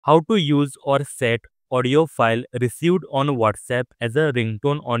How to use or set audio file received on WhatsApp as a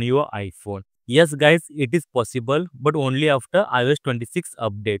ringtone on your iPhone. Yes guys, it is possible but only after iOS 26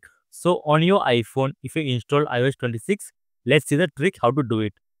 update. So on your iPhone, if you install iOS 26, let's see the trick how to do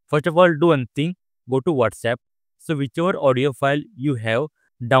it. First of all, do one thing, go to WhatsApp. So whichever audio file you have,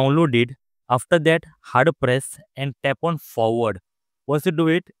 download it. After that, hard press and tap on forward. Once you do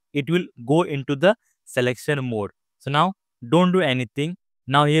it, it will go into the selection mode. So now don't do anything.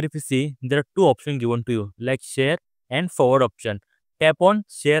 Now here if you see, there are two options given to you like share and forward option. Tap on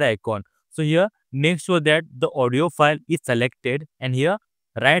share icon. So here make sure that the audio file is selected, and here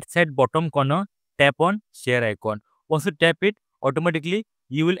right side bottom corner tap on share icon. Once you tap it, automatically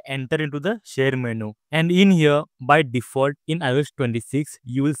you will enter into the share menu, and in here by default in iOS 26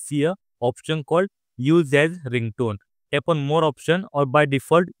 you will see a option called use as ringtone. Tap on more option, or by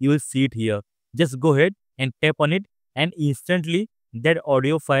default you will see it here. Just go ahead and tap on it, and instantly that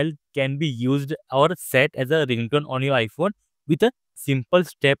audio file can be used or set as a ringtone on your iPhone with a simple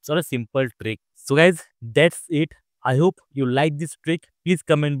steps or a simple trick. So guys, that's it. I hope you like this trick. Please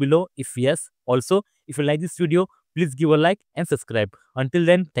comment below if yes. Also, if you like this video, please give a like and subscribe. Until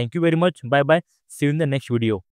then, thank you very much. Bye bye. See you in the next video.